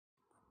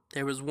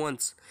There was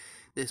once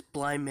this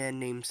blind man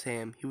named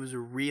Sam. He was a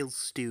real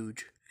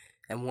stooge.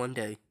 And one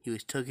day, he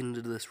was taken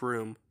into this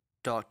room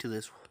to talk to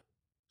this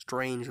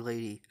strange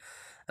lady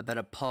about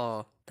a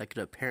paw that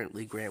could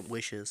apparently grant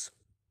wishes.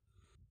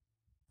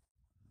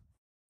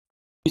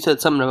 You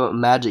said something about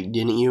magic,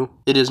 didn't you?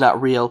 It is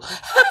not real.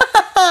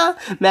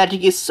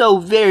 Magic is so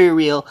very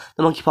real.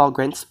 The monkey paw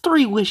grants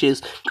 3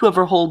 wishes to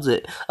whoever holds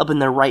it up in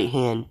their right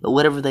hand, but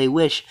whatever they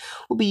wish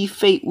will be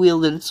fate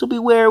wielded, so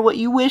beware what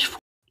you wish for.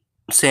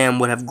 Sam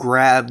would have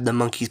grabbed the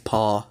monkey's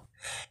paw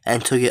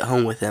and took it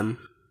home with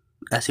him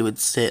as he would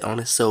sit on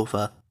his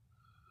sofa.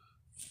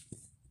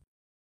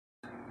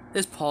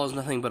 This paw is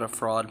nothing but a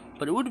fraud,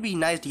 but it would be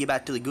nice to get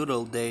back to the good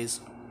old days.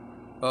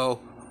 Oh,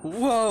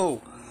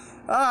 whoa!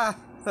 Ah!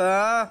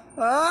 Ah!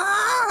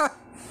 Ah!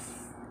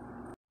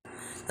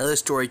 Now this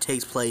story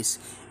takes place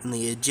in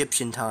the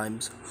Egyptian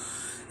times.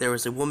 There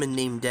was a woman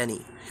named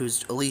Denny, who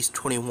was at least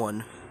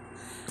 21,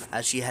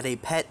 as she had a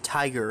pet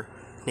tiger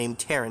named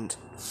Tarrant,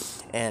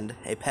 and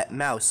a pet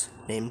mouse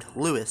named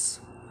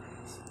Lewis.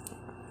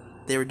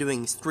 They were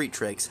doing street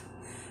tricks,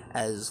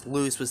 as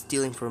Lewis was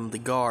stealing from the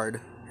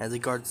guard, as the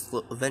guards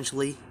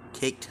eventually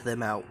kicked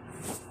them out.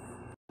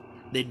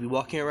 They'd be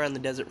walking around the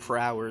desert for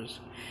hours,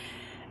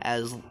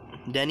 as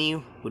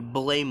Denny would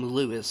blame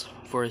Lewis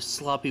for his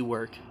sloppy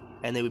work,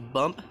 and they would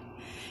bump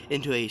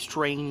into a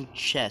strange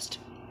chest.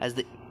 As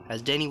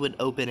Denny would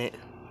open it,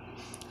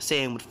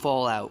 Sam would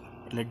fall out,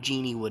 and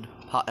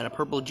a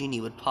purple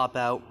genie would pop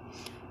out,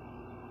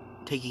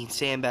 taking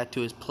Sam back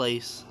to his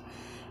place.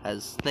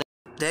 As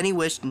Denny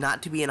wished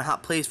not to be in a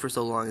hot place for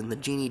so long, and the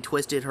genie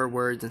twisted her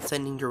words and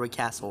sent her to a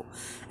castle.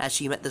 As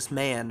she met this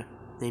man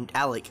named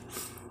Alec,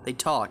 they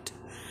talked.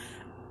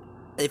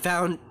 They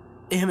found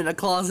him in a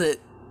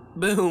closet.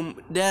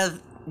 Boom,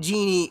 death.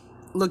 Genie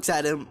looks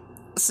at him,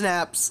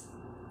 snaps.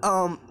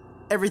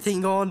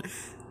 Everything gone.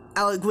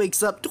 Alec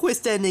wakes up.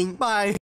 Twist ending. Bye.